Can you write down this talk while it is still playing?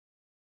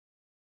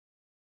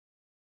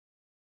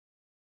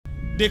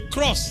the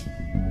cross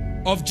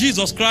of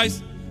Jesus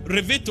Christ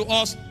revealed to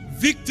us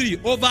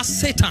victory over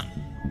Satan.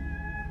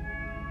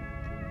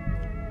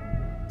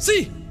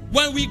 See,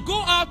 when we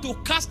go out to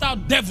cast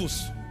out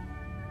devils,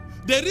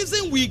 the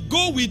reason we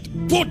go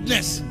with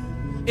boldness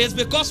is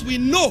because we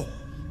know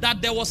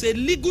that there was a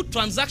legal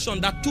transaction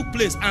that took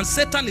place and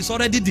Satan is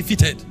already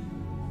defeated.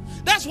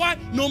 That's why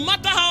no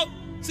matter how,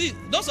 see,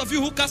 those of you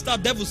who cast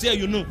out devils here,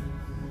 you know,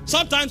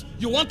 sometimes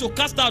you want to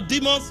cast out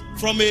demons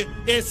from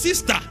a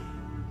sister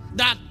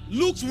that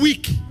looks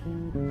weak,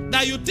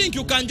 that you think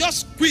you can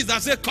just squeeze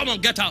and say, come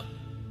on, get out.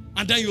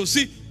 And then you'll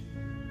see,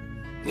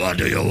 what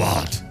do you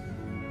want?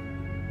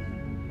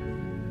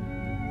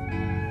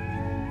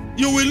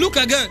 You will look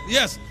again.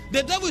 Yes,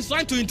 the devil is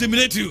trying to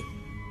intimidate you.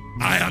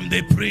 I am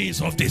the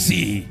prince of the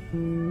sea.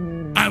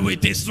 I will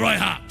destroy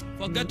her.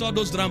 Forget all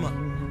those drama.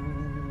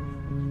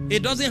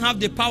 It doesn't have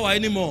the power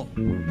anymore.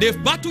 The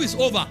battle is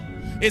over.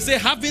 It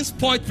says having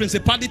spoiled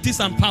principalities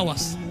and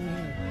powers.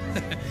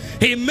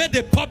 He made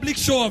a public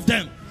show of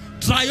them,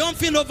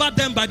 triumphing over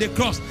them by the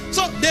cross.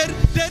 So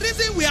the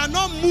reason we are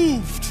not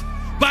moved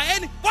by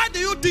any, why do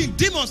you think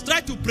demons try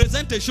to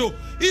present a show?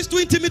 Is to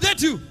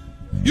intimidate you.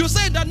 You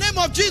say in the name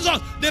of Jesus,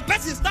 the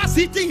person starts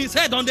hitting his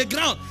head on the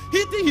ground,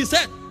 hitting his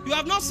head. You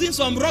have not seen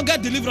some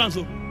rugged deliverance.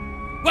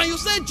 When you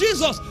say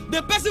Jesus,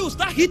 the person will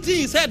start hitting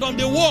his head on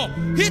the wall,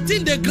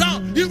 hitting the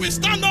ground. He will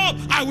stand up.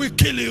 I will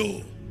kill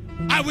you.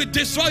 I will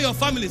destroy your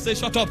family. Say,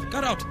 shut up.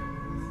 Get out.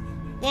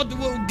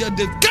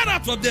 Get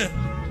out from there.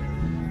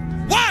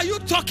 Why are you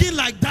talking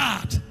like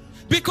that?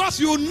 Because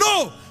you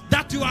know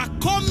that you are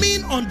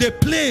coming on the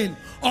plane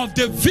of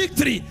the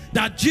victory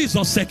that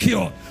Jesus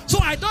secured. So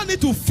I don't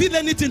need to feel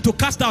anything to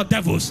cast out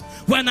devils.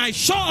 When I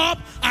show up,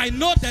 I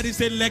know there is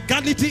a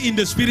legality in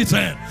the spirit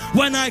realm.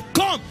 When I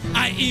come,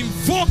 I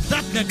invoke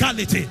that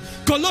legality.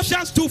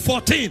 Colossians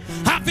 2:14,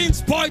 having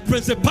spoiled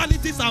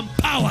principalities and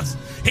powers,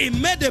 he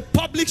made a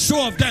public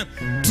show of them,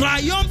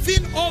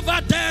 triumphing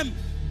over them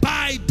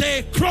by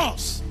the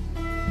cross.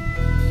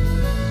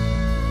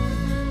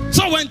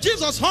 So when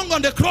Jesus hung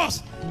on the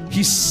cross,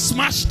 he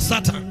smashed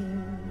Satan.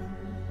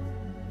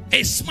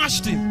 He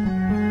smashed him.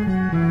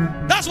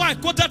 That's why I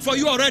quoted for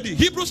you already.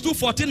 Hebrews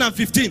 2:14 and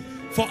 15.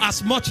 For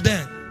as much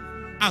then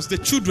as the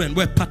children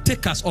were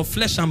partakers of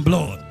flesh and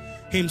blood,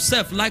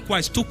 himself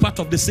likewise took part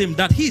of the same,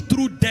 that he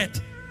through death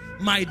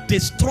might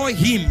destroy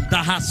him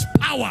that has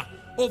power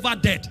over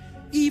death,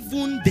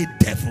 even the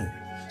devil.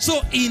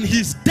 So in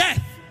his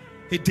death,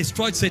 he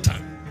destroyed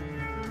Satan.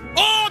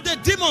 All the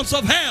demons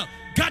of hell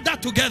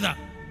gathered together,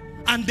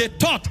 and they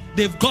thought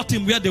they've got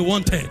him where they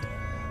wanted.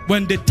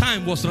 When the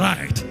time was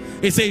right,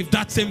 he said, if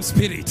that same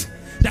spirit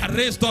that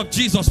raised up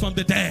Jesus from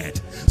the dead.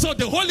 So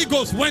the Holy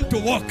Ghost went to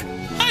work.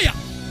 Higher.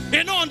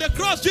 You know, on the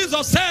cross,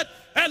 Jesus said,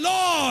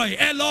 Eloi,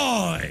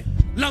 Eloi,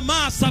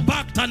 lama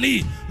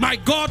sabachthani, my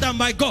God and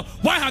my God,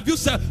 why have you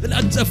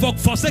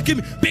forsaken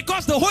me?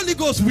 Because the Holy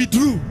Ghost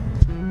withdrew.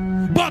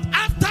 But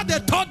after the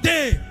third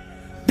day,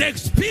 the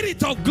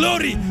Spirit of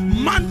glory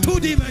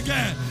mantled him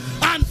again.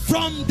 And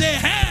from the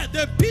hell,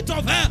 the pit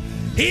of hell,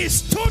 he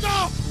stood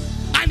up.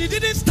 And he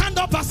didn't stand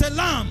up as a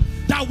lamb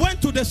that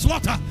went to the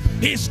slaughter.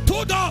 He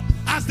stood up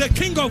as the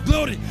King of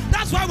glory.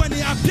 That's why when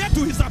he appeared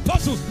to his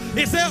apostles,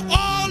 he said,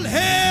 all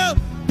hail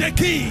the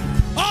King.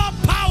 All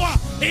power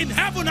in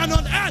heaven and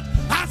on earth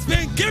has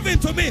been given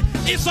to me.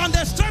 It's on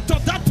the strength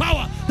of that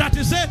power that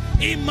he said,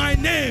 in my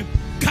name,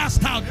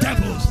 cast out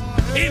devils.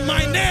 In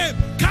my name,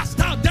 cast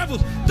out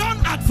devils. Don't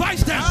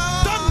advise them.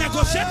 Don't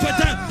negotiate with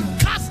them.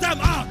 Cast them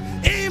out.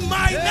 In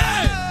my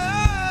name.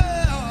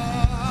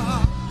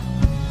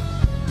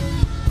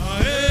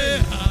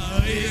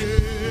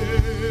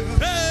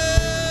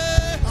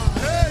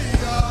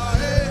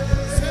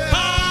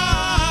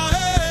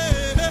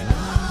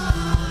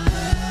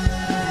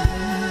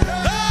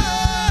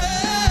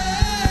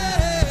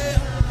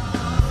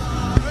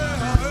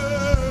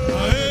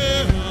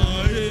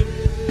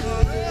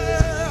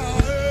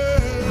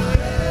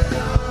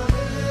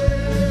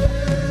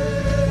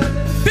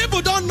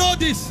 People don't know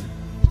this.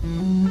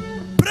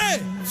 Pray,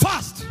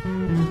 fast.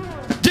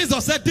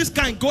 Jesus said, this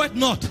kind goeth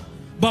not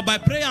but by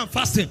prayer and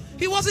fasting.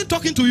 He wasn't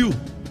talking to you.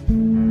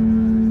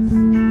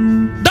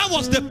 That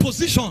was the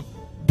position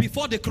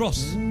before the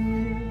cross.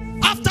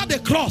 After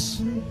the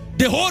cross,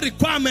 the whole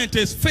requirement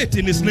is faith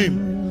in his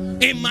name.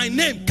 In my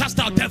name, cast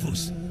out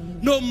devils.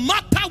 No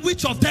matter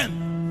which of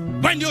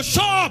them. When you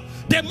show up,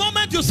 the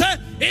moment you say,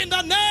 in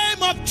the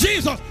name of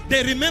Jesus,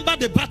 they remember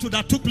the battle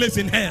that took place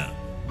in hell.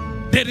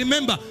 They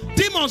remember.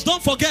 Demons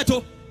don't forget.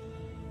 Oh,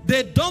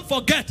 they don't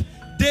forget.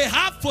 They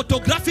have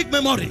photographic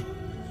memory.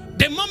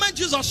 The moment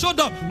Jesus showed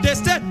up, they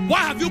said, why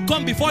have you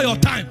come before your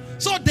time?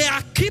 So they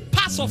are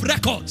keepers of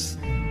records.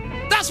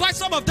 That's why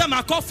some of them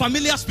are called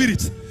familiar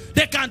spirits.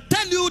 They can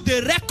tell you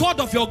the record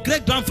of your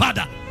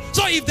great-grandfather.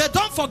 So if they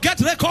don't forget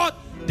record,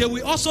 they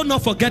will also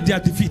not forget their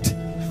defeat.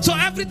 So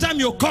every time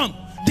you come,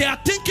 They are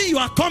thinking you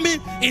are coming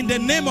in the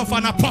name of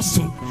an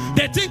apostle.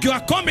 They think you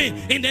are coming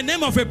in the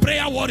name of a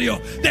prayer warrior.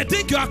 They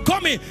think you are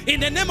coming in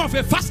the name of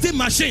a fasting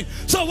machine.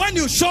 So when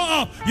you show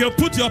up, you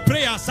put your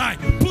prayer aside,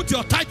 put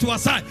your title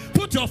aside,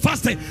 put your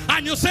fasting,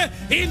 and you say,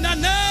 in the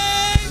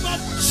name of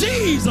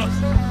Jesus.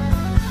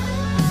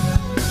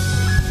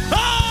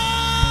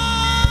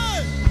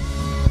 Hey!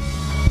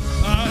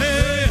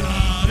 Hey!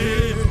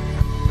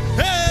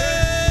 Hey!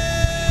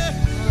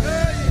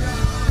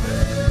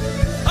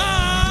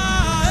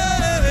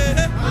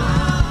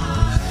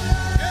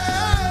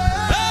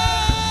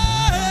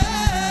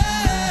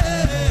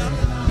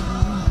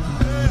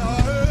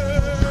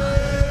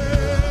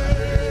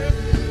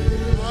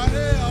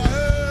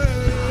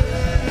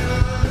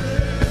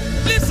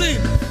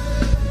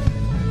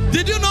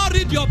 Did you not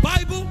read your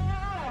Bible?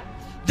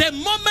 The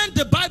moment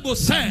the Bible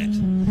said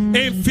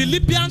in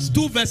Philippians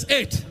 2 verse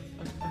 8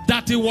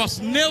 that he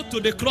was nailed to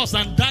the cross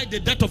and died the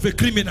death of a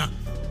criminal,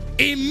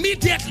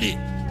 immediately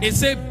it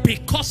said,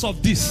 because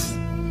of this,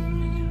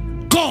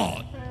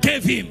 God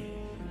gave him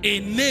a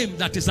name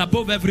that is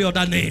above every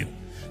other name.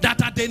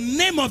 That at the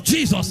name of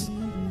Jesus,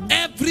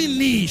 every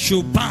knee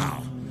should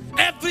bow,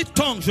 every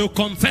tongue should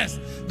confess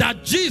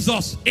that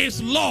Jesus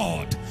is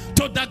Lord,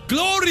 to the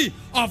glory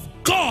of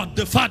God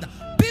the Father.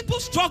 People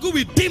struggle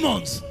with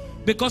demons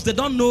because they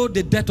don't know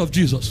the death of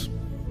Jesus.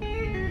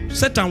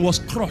 Satan was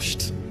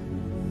crushed.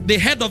 The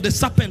head of the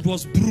serpent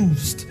was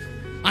bruised.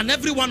 And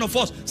every one of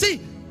us,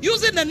 see,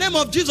 using the name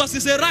of Jesus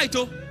is a right.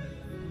 Oh,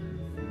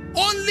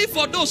 only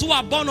for those who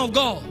are born of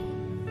God.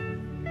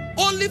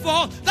 Only for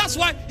all. That's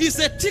why it's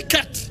a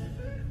ticket.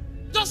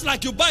 Just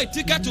like you buy a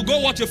ticket to go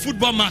watch a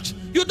football match.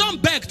 You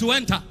don't beg to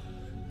enter.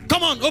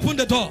 Come on, open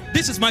the door.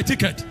 This is my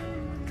ticket.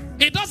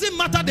 It doesn't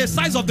matter the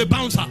size of the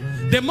bouncer.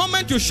 The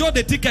moment you show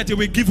the ticket, it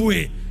will give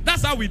away.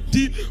 That's how we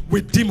deal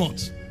with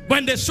demons.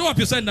 When they show up,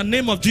 you say, in the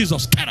name of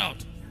Jesus, get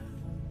out.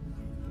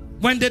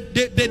 When they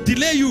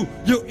delay you,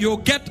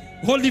 you get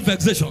holy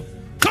vexation.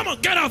 Come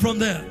on, get out from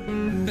there.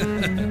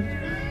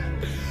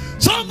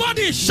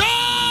 Somebody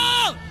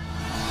shout.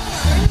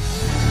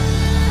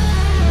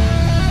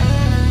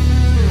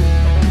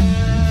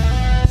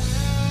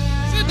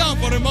 Sit down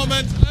for a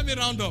moment. Let me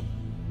round up.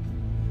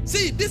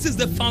 See, this is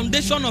the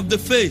foundation of the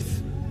faith.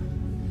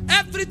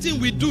 Everything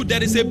we do,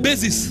 there is a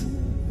basis.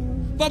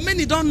 But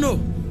many don't know.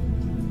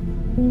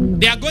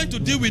 They are going to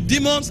deal with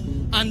demons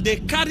and they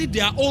carry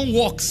their own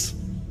works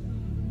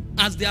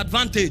as the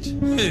advantage.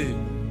 Hey,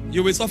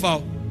 you will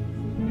suffer.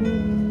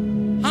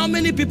 How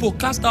many people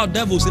cast out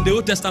devils in the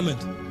Old Testament?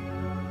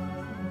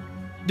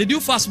 Do you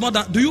fast more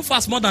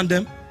than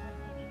them?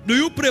 Do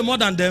you pray more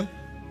than them?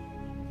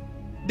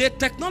 The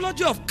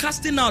technology of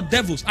casting out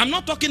devils. I'm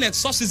not talking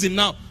exorcism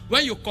now.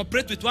 When you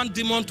cooperate with one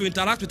demon to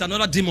interact with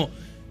another demon.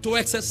 To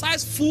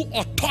exercise full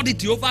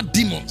authority over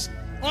demons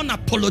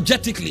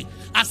unapologetically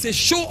as a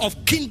show of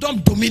kingdom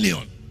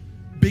dominion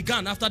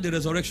began after the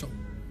resurrection.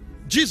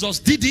 Jesus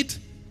did it,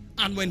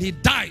 and when he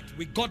died,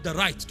 we got the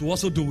right to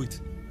also do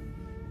it.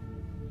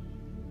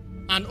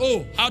 And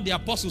oh, how the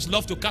apostles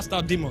love to cast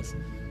out demons.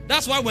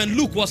 That's why when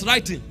Luke was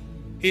writing,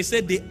 he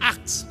said the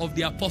acts of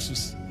the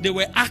apostles. They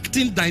were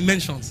acting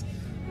dimensions.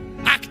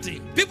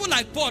 Acting. People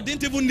like Paul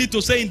didn't even need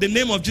to say in the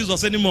name of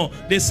Jesus anymore.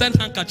 They sent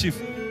handkerchief.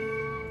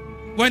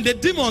 When the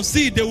demons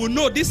see it, they will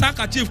know this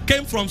handkerchief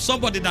came from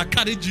somebody that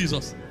carried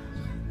Jesus.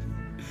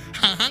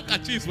 And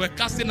handkerchiefs were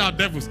casting out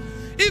devils.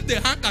 If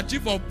the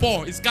handkerchief of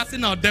Paul is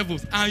casting out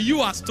devils and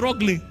you are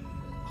struggling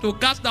to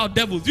cast out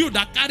devils, you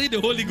that carry the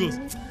Holy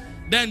Ghost,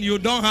 then you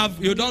don't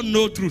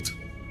know truth.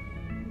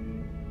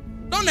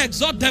 Don't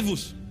exhort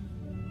devils.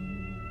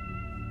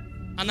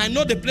 And I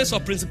know the place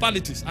of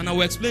principalities, and I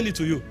will explain it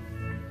to you.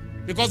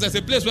 Because there's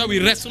a place where we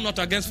wrestle not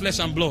against flesh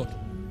and blood.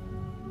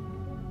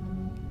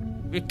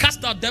 We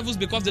cast out devils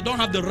because they don't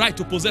have the right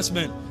to possess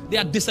men. They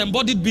are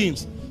disembodied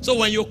beings. So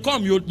when you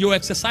come, you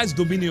exercise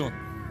dominion.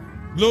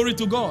 Glory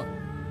to God.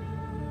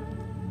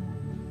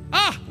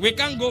 We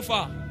can't go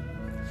far.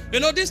 You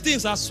know, these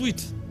things are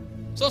sweet.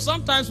 So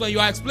sometimes when you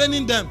are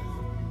explaining them,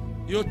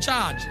 you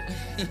charge.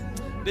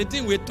 The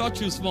thing will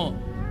touch you small.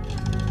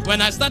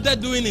 When I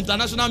started doing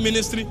international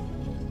ministry,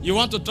 you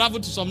want to travel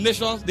to some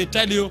nations, they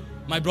tell you,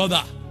 my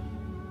brother,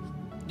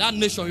 that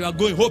nation you are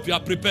going, hope you are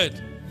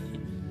prepared.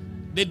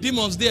 The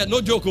demons there, no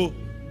joke.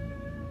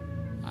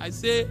 I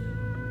say,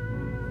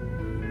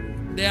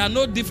 there are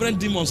no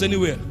different demons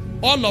anywhere.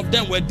 All of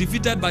them were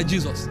defeated by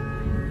Jesus.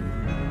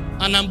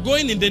 And I'm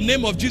going in the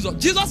name of Jesus.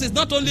 Jesus is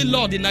not only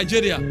Lord in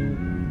Nigeria.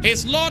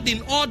 He's Lord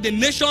in all the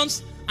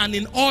nations and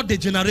in all the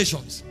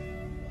generations.